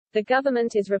The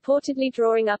government is reportedly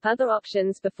drawing up other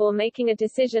options before making a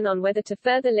decision on whether to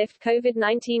further lift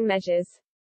COVID-19 measures.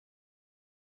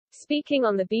 Speaking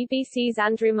on the BBC's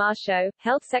Andrew Marr show,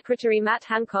 Health Secretary Matt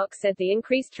Hancock said the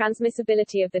increased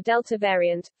transmissibility of the Delta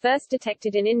variant, first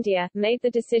detected in India, made the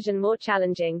decision more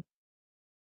challenging.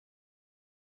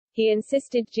 He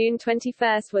insisted June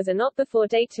 21 was a not-before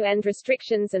date to end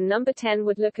restrictions and Number 10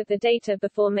 would look at the data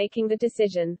before making the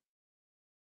decision.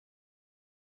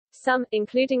 Some,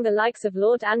 including the likes of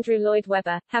Lord Andrew Lloyd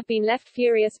Webber, have been left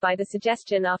furious by the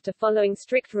suggestion after following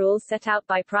strict rules set out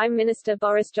by Prime Minister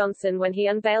Boris Johnson when he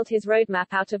unveiled his roadmap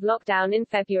out of lockdown in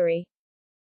February.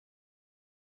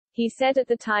 He said at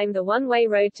the time the one-way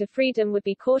road to freedom would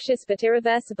be cautious but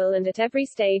irreversible and at every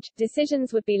stage,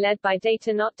 decisions would be led by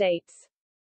data not dates.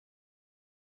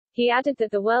 He added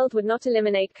that the world would not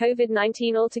eliminate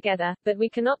COVID-19 altogether, but we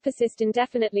cannot persist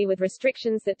indefinitely with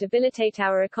restrictions that debilitate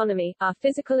our economy, our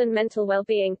physical and mental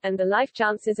well-being, and the life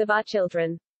chances of our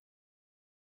children.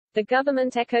 The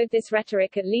government echoed this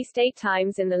rhetoric at least 8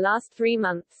 times in the last 3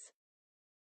 months.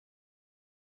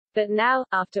 But now,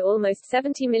 after almost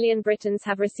 70 million Britons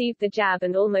have received the jab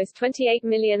and almost 28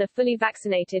 million are fully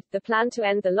vaccinated, the plan to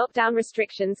end the lockdown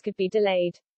restrictions could be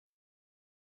delayed.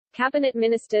 Cabinet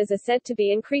ministers are said to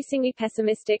be increasingly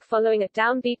pessimistic following a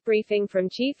downbeat briefing from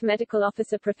Chief Medical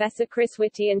Officer Professor Chris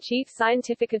Whitty and Chief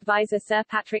Scientific Advisor Sir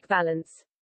Patrick Vallance.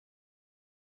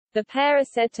 The pair are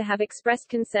said to have expressed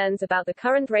concerns about the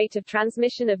current rate of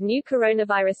transmission of new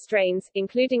coronavirus strains,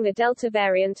 including the Delta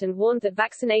variant, and warned that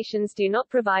vaccinations do not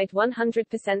provide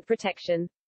 100% protection.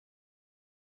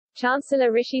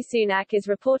 Chancellor Rishi Sunak is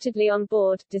reportedly on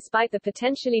board, despite the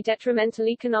potentially detrimental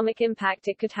economic impact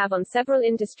it could have on several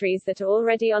industries that are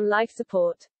already on life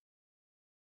support.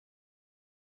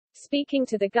 Speaking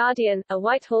to The Guardian, a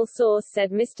Whitehall source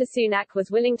said Mr. Sunak was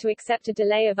willing to accept a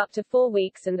delay of up to 4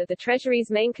 weeks and that the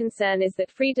Treasury's main concern is that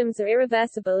freedoms are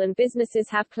irreversible and businesses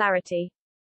have clarity.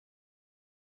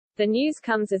 The news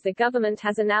comes as the government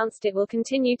has announced it will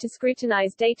continue to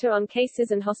scrutinize data on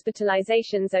cases and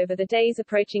hospitalizations over the days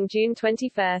approaching June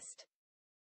 21.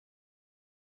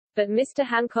 But Mr.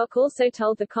 Hancock also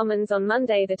told the Commons on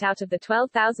Monday that out of the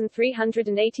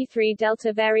 12,383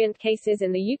 Delta variant cases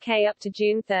in the UK up to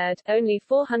June 3, only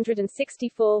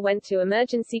 464 went to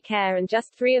emergency care and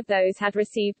just 3 of those had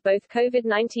received both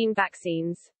COVID-19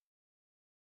 vaccines.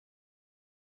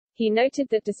 He noted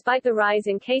that despite the rise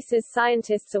in cases,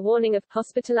 scientists are warning of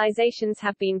hospitalizations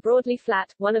have been broadly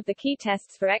flat, one of the key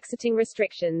tests for exiting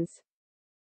restrictions.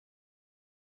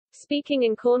 Speaking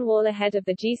in Cornwall ahead of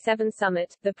the G7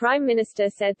 summit, the Prime Minister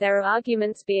said there are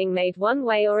arguments being made one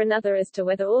way or another as to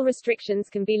whether all restrictions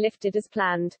can be lifted as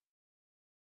planned.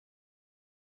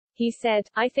 He said,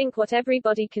 "I think what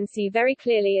everybody can see very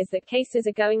clearly is that cases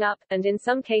are going up, and in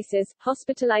some cases,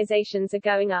 hospitalizations are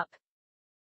going up.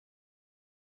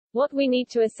 What we need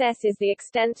to assess is the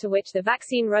extent to which the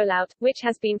vaccine rollout, which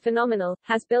has been phenomenal,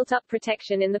 has built up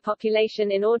protection in the population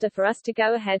in order for us to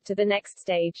go ahead to the next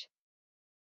stage.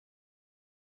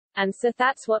 And so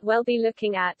that's what we'll be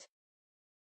looking at."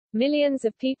 Millions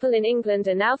of people in England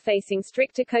are now facing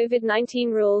stricter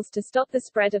COVID-19 rules to stop the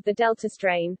spread of the Delta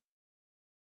strain.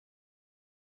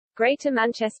 Greater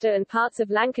Manchester and parts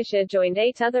of Lancashire joined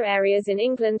 8 other areas in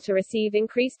England to receive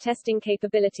increased testing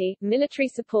capability, military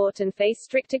support and face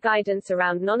stricter guidance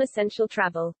around non-essential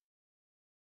travel.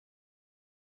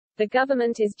 The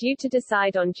government is due to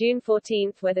decide on June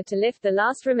 14 whether to lift the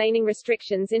last remaining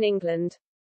restrictions in England.